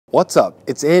What's up?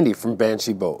 It's Andy from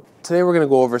Banshee Boat. Today we're going to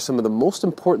go over some of the most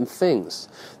important things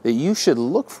that you should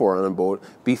look for on a boat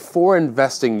before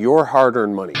investing your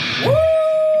hard-earned money. Woo!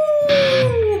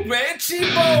 Banshee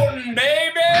boating,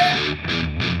 baby!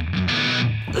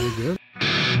 Very good.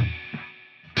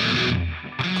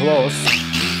 Close.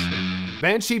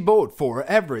 Banshee Boat for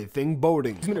everything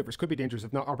boating. These maneuvers could be dangerous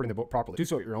if not operating the boat properly. Do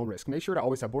so at your own risk. Make sure to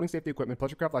always have boating safety equipment,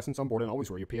 pleasure craft license on board, and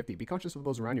always wear your PFD. Be conscious of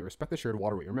those around you. Respect the shared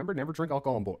waterway. Remember, never drink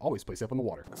alcohol on boat. Always play safe on the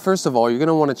water. First of all, you're going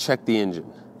to want to check the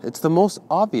engine. It's the most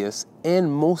obvious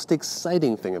and most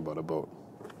exciting thing about a boat.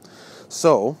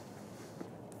 So,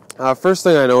 first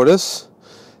thing I notice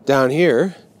down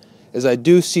here is I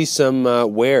do see some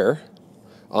wear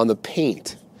on the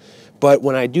paint. But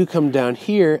when I do come down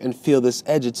here and feel this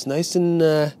edge, it's nice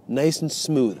and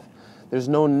smooth. There's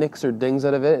no nicks or dings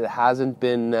out of it. It hasn't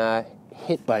been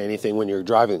hit by anything when you're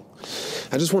driving.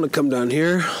 I just want to come down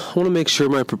here. I want to make sure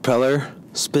my propeller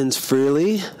spins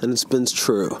freely and it spins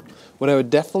true. What I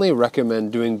would definitely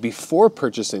recommend doing before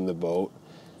purchasing the boat,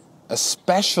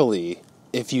 especially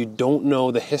if you don't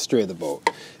know the history of the boat,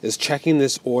 is checking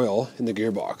this oil in the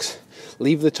gearbox.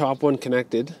 Leave the top one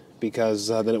connected because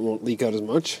then it won't leak out as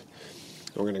much.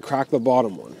 We're going to crack the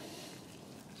bottom one.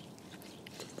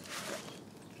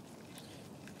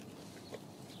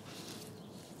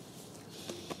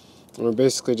 And we're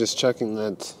basically just checking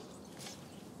that.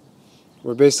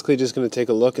 We're basically just going to take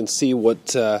a look and see what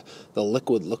the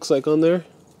liquid looks like on there.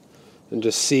 And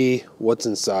just see what's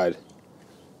inside.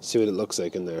 See what it looks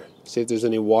like in there. See if there's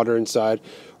any water inside.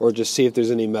 Or just see if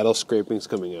there's any metal scrapings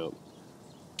coming out.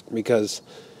 Because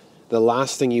the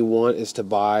last thing you want is to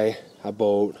buy a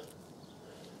boat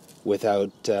without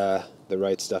the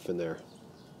right stuff in there.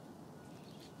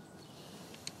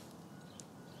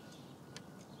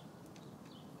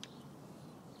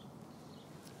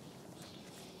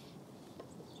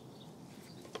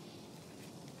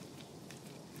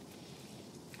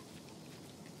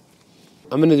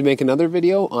 I'm going to make another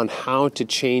video on how to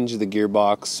change the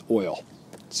gearbox oil.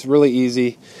 It's really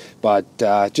easy, but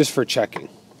just for checking.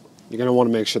 You're going to want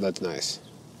to make sure that's nice.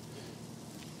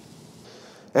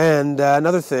 And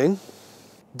another thing,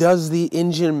 does the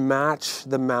engine match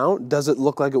the mount? Does it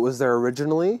look like it was there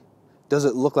originally? Does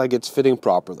it look like it's fitting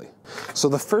properly? So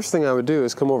the first thing I would do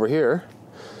is come over here,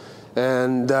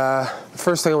 and the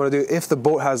first thing I want to do, if the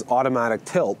boat has automatic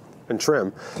tilt and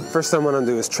trim, first thing I'm going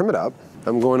to do is trim it up.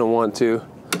 I'm going to want to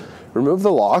remove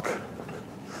the lock,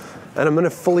 and I'm going to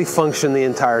fully function the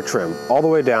entire trim, all the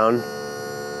way down.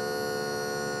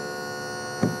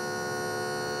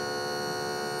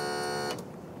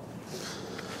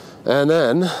 And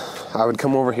then I would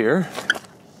come over here.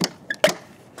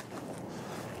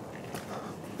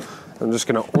 I'm just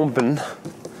going to open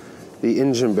the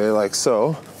engine bay like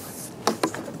so.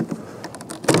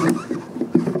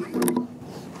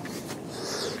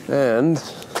 And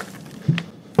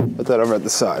put that over at the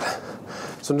side.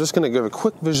 So I'm just going to give a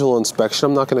quick visual inspection.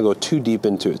 I'm not going to go too deep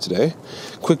into it today.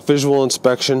 Quick visual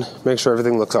inspection, make sure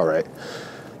everything looks all right.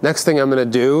 Next thing I'm going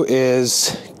to do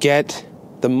is get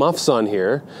the muffs on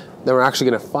here. Then we're actually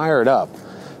going to fire it up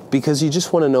because you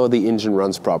just want to know the engine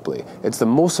runs properly. It's the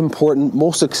most important,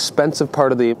 most expensive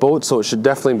part of the boat, so it should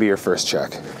definitely be your first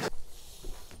check.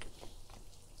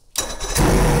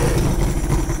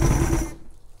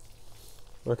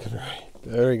 Looking right.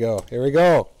 There we go. Here we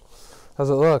go.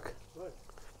 How's it look?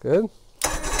 Good?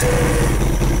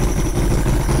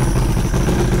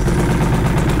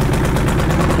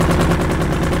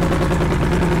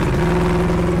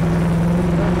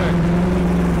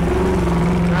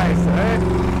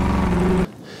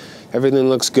 Everything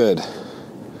looks good.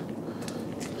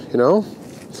 You know?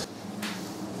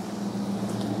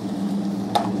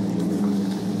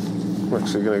 I'm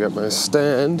actually gonna get my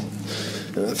stand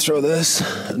and I'll throw this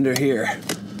under here.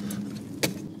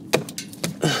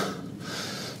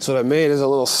 So what I made is a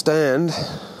little stand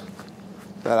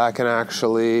that I can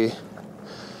actually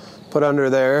put under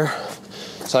there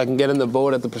so I can get in the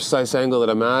boat at the precise angle that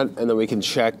I'm at, and then we can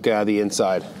check the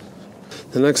inside.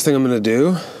 The next thing I'm gonna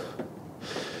do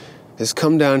is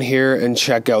come down here and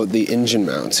check out the engine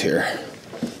mounts here.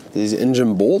 These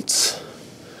engine bolts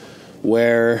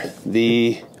where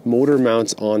the motor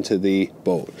mounts onto the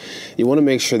boat. You want to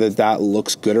make sure that that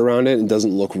looks good around it and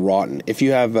doesn't look rotten. If you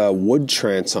have a wood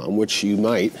transom, which you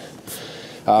might,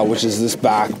 which is this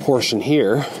back portion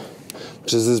here,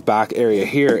 which is this back area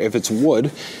here, if it's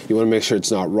wood, you want to make sure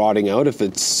it's not rotting out. If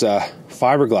it's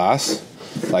fiberglass,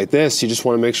 like this, you just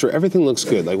want to make sure everything looks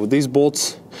good. Like with these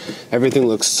bolts, everything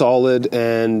looks solid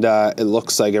and it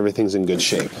looks like everything's in good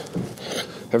shape.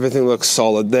 Everything looks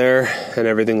solid there, and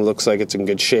everything looks like it's in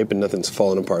good shape and nothing's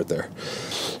falling apart there.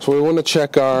 So we want to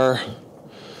check our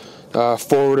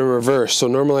forward and reverse. So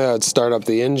normally I would start up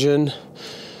the engine,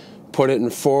 put it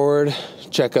in forward,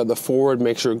 check out the forward,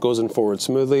 make sure it goes in forward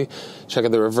smoothly, check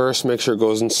out the reverse, make sure it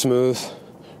goes in smooth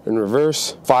in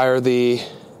reverse, fire the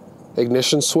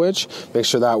ignition switch, make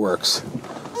sure that works.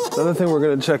 Another thing we're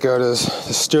going to check out is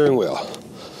the steering wheel.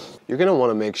 You're going to want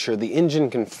to make sure the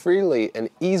engine can freely and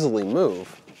easily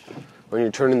move when you're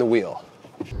turning the wheel.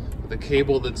 The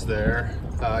cable that's there,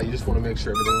 you just want to make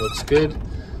sure everything looks good,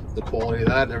 the quality of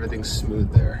that, and everything's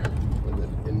smooth there when the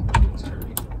engine's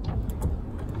turning.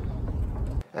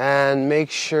 And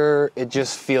make sure it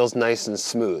just feels nice and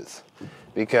smooth,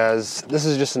 because this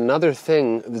is just another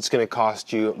thing that's going to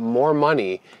cost you more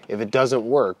money if it doesn't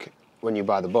work when you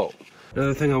buy the boat.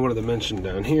 Another thing I wanted to mention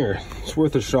down here, it's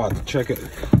worth a shot to check it.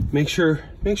 Make sure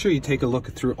you take a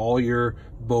look through all your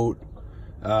boat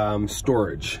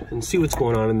storage and see what's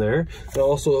going on in there. And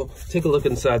also take a look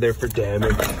inside there for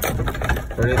damage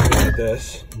or anything like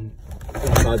this.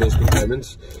 Inside those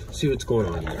compartments, see what's going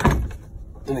on in there.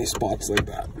 Any spots like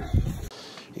that.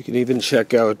 You can even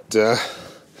check out the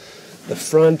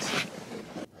front.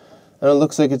 And it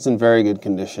looks like it's in very good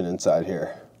condition inside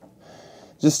here.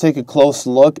 Just take a close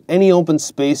look. Any open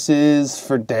spaces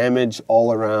for damage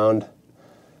all around,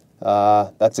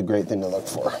 that's a great thing to look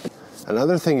for.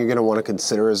 Another thing you're going to want to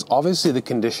consider is obviously the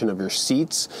condition of your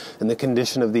seats and the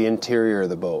condition of the interior of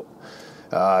the boat.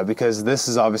 Because this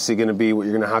is obviously going to be what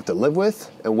you're going to have to live with,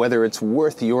 and whether it's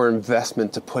worth your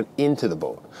investment to put into the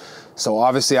boat. So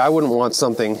obviously I wouldn't want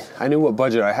something, I knew what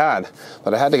budget I had,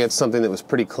 but I had to get something that was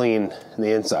pretty clean in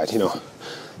the inside, you know.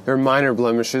 There are minor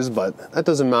blemishes, but that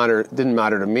doesn't matter, it didn't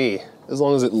matter to me, as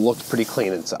long as it looked pretty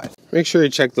clean inside. Make sure you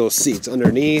check those seats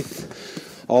underneath,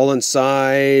 all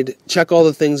inside. Check all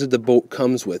the things that the boat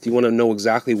comes with. You want to know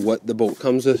exactly what the boat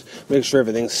comes with. Make sure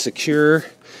everything's secure.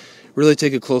 Really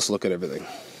take a close look at everything.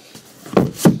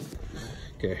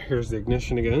 Okay, here's the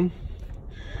ignition again.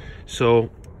 So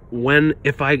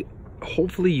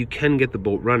hopefully you can get the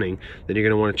boat running, then you're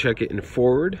going to want to check it in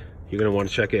forward. You're going to want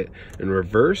to check it in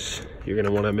reverse. You're going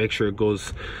to want to make sure it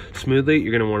goes smoothly.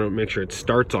 You're going to want to make sure it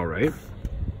starts all right.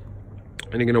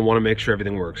 And you're going to want to make sure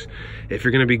everything works. If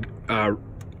you're going to be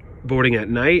boating at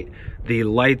night, the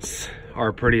lights are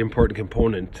a pretty important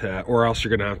component, or else you're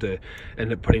going to have to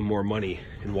end up putting more money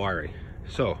in wiring.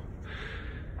 So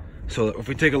if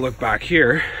we take a look back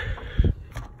here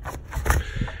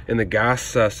in the gas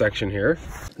section here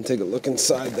and take a look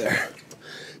inside there.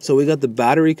 So we got the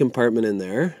battery compartment in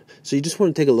there. So you just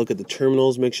want to take a look at the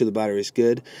terminals, make sure the battery's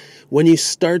good. When you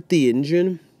start the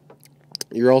engine,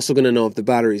 you're also going to know if the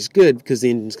battery's good because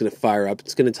the engine's going to fire up.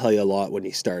 It's going to tell you a lot when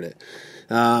you start it.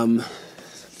 It's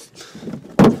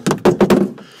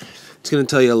going to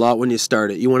tell you a lot when you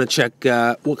start it. You want to check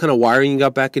what kind of wiring you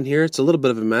got back in here. It's a little bit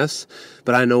of a mess,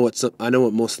 but I know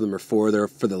what most of them are for. They're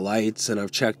for the lights, and I've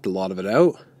checked a lot of it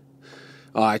out.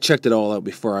 I checked it all out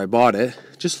before I bought it.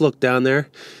 Just look down there,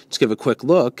 just give a quick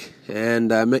look,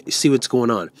 and see what's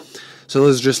going on. So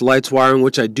those are just lights wiring,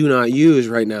 which I do not use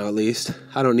right now, at least.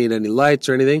 I don't need any lights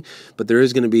or anything, but there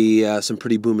is going to be some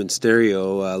pretty booming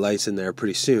stereo lights in there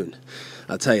pretty soon.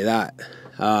 I'll tell you that.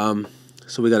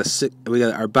 So we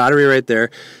got our battery right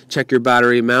there. Check your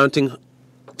battery mounting,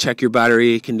 check your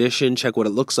battery condition, check what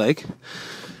it looks like,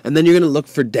 and then you're going to look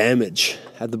for damage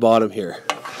at the bottom here,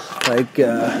 like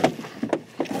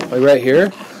right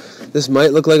here. This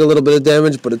might look like a little bit of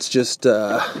damage, but it's just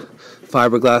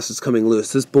fiberglass that's coming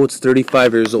loose. This boat's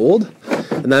 35 years old,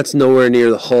 and that's nowhere near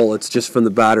the hull. It's just from the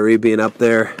battery being up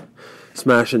there,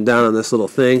 smashing down on this little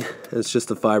thing. It's just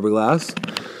the fiberglass.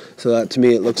 So that, to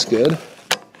me, it looks good.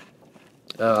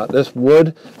 This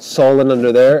wood, solid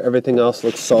under there. Everything else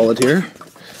looks solid here.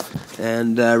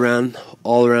 And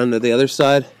all around to the other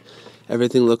side,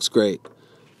 everything looks great.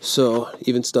 So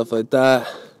even stuff like that,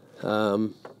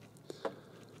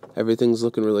 everything's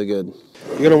looking really good.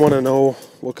 You're going to want to know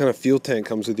what kind of fuel tank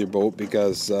comes with your boat,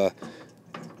 because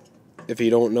if you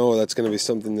don't know, that's going to be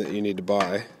something that you need to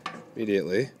buy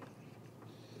immediately.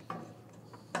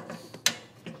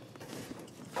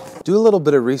 Do a little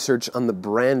bit of research on the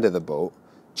brand of the boat,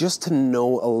 just to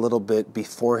know a little bit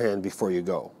beforehand before you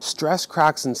go. Stress,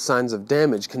 cracks, and signs of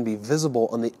damage can be visible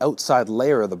on the outside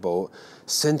layer of the boat,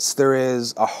 since there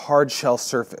is a hard shell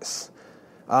surface.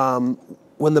 If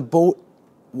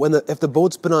the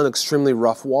boat's been on extremely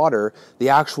rough water, the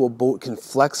actual boat can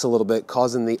flex a little bit,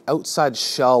 causing the outside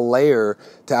shell layer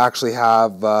to actually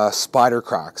have spider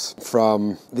cracks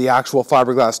from the actual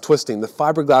fiberglass twisting. The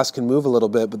fiberglass can move a little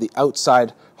bit, but the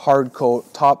outside hard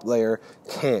coat top layer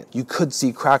can't. You could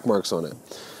see crack marks on it.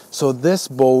 So this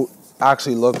boat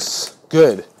actually looks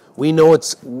good. We know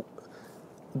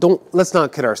let's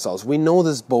not kid ourselves. We know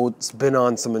this boat's been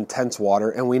on some intense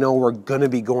water, and we know we're gonna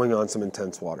be going on some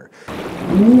intense water.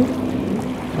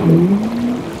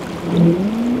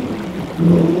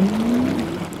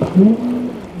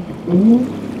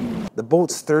 The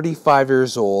boat's 35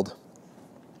 years old,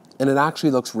 and it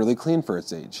actually looks really clean for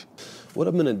its age. What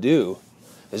I'm gonna do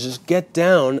is just get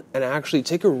down and actually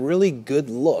take a really good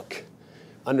look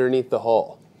underneath the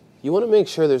hull. You wanna make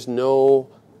sure there's no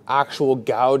actual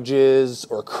gouges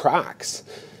or cracks,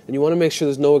 and you wanna make sure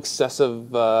there's no excessive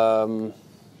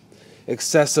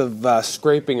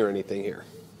scraping or anything here.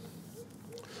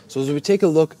 So as we take a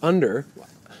look under,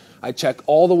 I check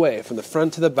all the way from the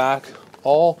front to the back,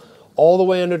 all the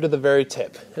way under to the very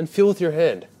tip, and feel with your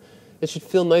hand. It should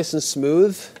feel nice and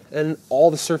smooth, and all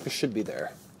the surface should be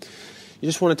there. You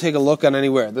just want to take a look on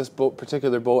anywhere. This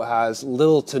particular boat has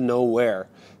little to no wear.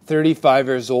 35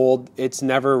 years old, it's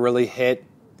never really hit.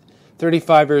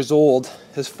 35 years old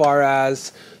as far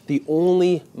as the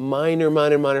only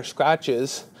minor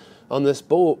scratches on this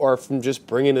boat are from just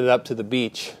bringing it up to the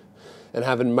beach and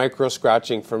having micro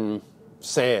scratching from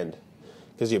sand.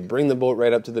 Because you bring the boat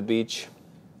right up to the beach,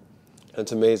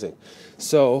 it's amazing.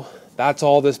 So that's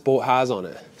all this boat has on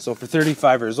it. So for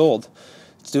 35 years old,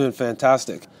 it's doing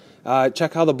fantastic.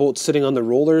 Check how the boat's sitting on the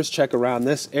rollers. Check around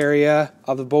this area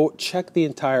of the boat. Check the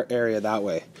entire area that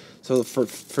way. So for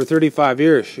 35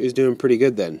 years, he's doing pretty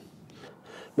good then.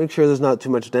 Make sure there's not too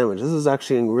much damage. This is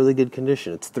actually in really good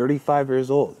condition. It's 35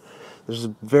 years old. There's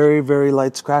very, very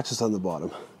light scratches on the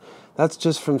bottom. That's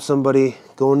just from somebody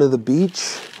going to the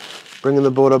beach, bringing the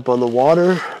boat up on the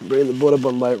water, bringing the boat up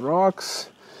on light rocks.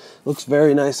 Looks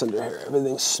very nice under here.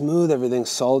 Everything's smooth, everything's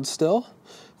solid still.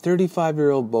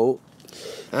 35-year-old boat.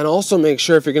 And also make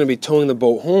sure if you're going to be towing the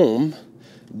boat home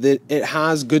that it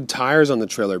has good tires on the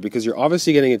trailer, because you're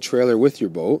obviously getting a trailer with your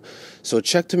boat. So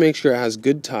check to make sure it has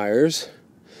good tires,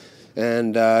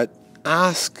 and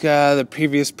ask the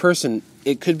previous person.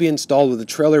 It could be installed with a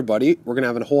trailer buddy. We're going to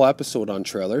have a whole episode on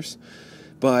trailers.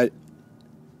 But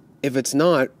if it's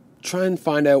not, try and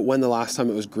find out when the last time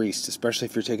it was greased, especially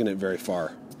if you're taking it very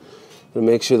far.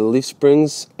 Make sure the leaf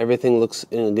springs, everything looks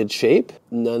in a good shape.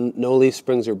 No leaf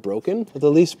springs are broken. If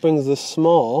the leaf springs this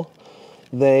small,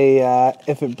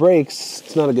 if it breaks,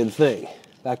 it's not a good thing.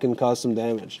 That can cause some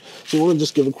damage. So you want to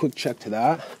just give a quick check to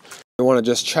that. You want to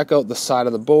just check out the side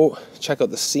of the boat, check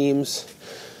out the seams,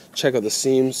 check out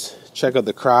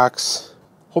the cracks.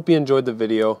 Hope you enjoyed the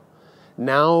video.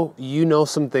 Now you know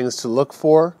some things to look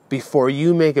for before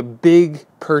you make a big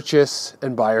purchase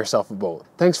and buy yourself a boat.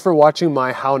 Thanks for watching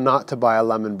my How Not to Buy a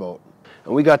Lemon Boat.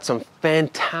 And we got some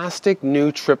fantastic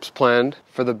new trips planned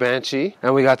for the Banshee.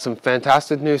 And we got some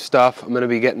fantastic new stuff. I'm going to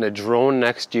be getting a drone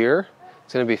next year.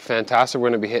 It's going to be fantastic. We're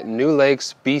going to be hitting new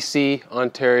lakes, BC,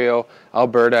 Ontario,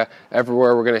 Alberta,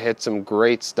 everywhere. We're going to hit some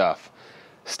great stuff.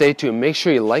 Stay tuned. Make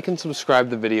sure you like and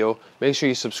subscribe the video. Make sure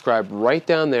you subscribe right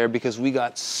down there, because we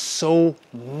got so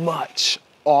much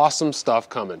awesome stuff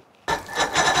coming.